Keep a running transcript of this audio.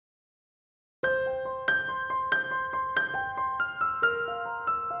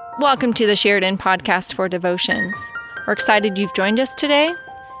Welcome to the Sheridan Podcast for Devotions. We're excited you've joined us today.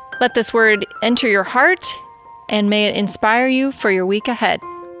 Let this word enter your heart, and may it inspire you for your week ahead.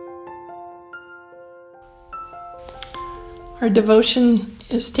 Our devotion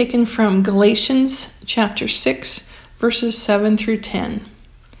is taken from Galatians chapter 6, verses 7 through 10.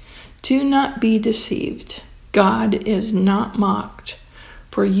 Do not be deceived. God is not mocked,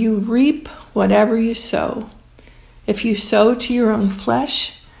 for you reap whatever you sow. If you sow to your own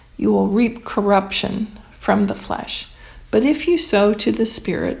flesh, you will reap corruption from the flesh. But if you sow to the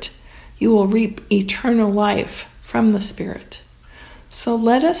Spirit, you will reap eternal life from the Spirit. So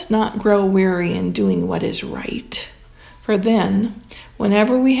let us not grow weary in doing what is right. For then,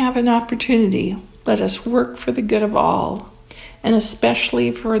 whenever we have an opportunity, let us work for the good of all, and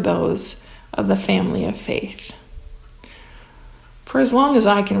especially for those of the family of faith. For as long as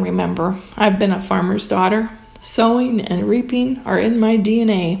I can remember, I've been a farmer's daughter. Sowing and reaping are in my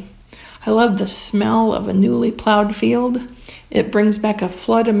DNA. I love the smell of a newly plowed field. It brings back a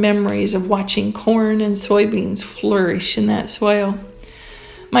flood of memories of watching corn and soybeans flourish in that soil.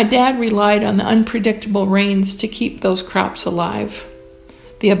 My dad relied on the unpredictable rains to keep those crops alive.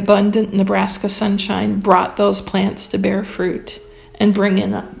 The abundant Nebraska sunshine brought those plants to bear fruit and bring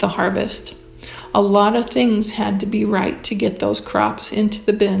in the harvest. A lot of things had to be right to get those crops into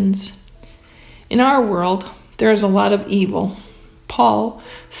the bins. In our world, there is a lot of evil. Paul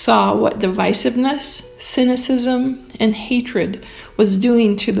saw what divisiveness, cynicism, and hatred was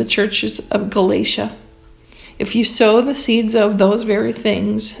doing to the churches of Galatia. If you sow the seeds of those very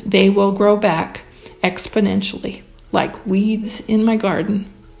things, they will grow back exponentially, like weeds in my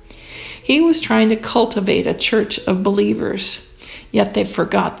garden. He was trying to cultivate a church of believers, yet they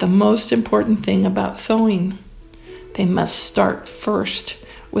forgot the most important thing about sowing. They must start first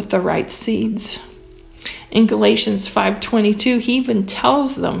with the right seeds. In Galatians 5:22, he even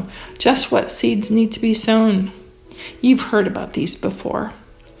tells them just what seeds need to be sown. You've heard about these before.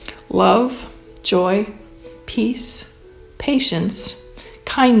 Love, joy, peace, patience,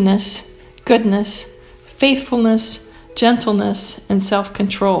 kindness, goodness, faithfulness, gentleness, and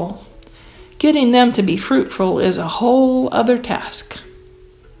self-control. Getting them to be fruitful is a whole other task.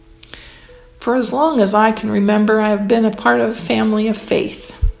 For as long as I can remember, I have been a part of a family of faith.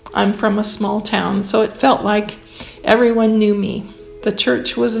 I'm from a small town, so it felt like everyone knew me. The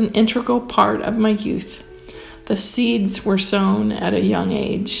church was an integral part of my youth. The seeds were sown at a young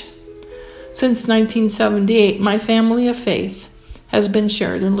age. Since 1978, my family of faith has been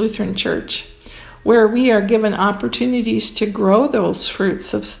Sheridan Lutheran Church, where we are given opportunities to grow those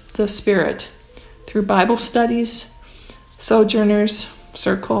fruits of the Spirit through Bible studies, Sojourners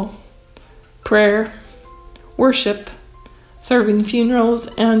Circle, prayer, worship, serving funerals,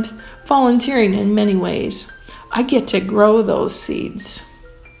 and volunteering in many ways. I get to grow those seeds.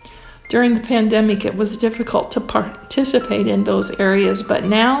 During the pandemic, it was difficult to participate in those areas, but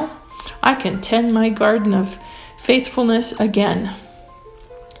now I can tend my garden of faithfulness again.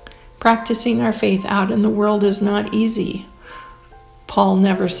 Practicing our faith out in the world is not easy. Paul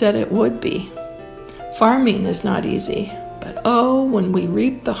never said it would be. Farming is not easy, but when we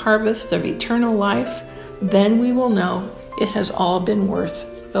reap the harvest of eternal life, then we will know it has all been worth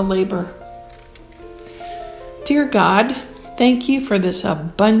the labor. Dear God, thank you for this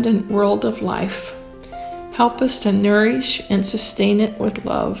abundant world of life. Help us to nourish and sustain it with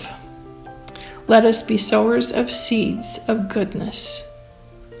love. Let us be sowers of seeds of goodness.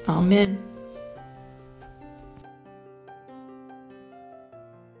 Amen.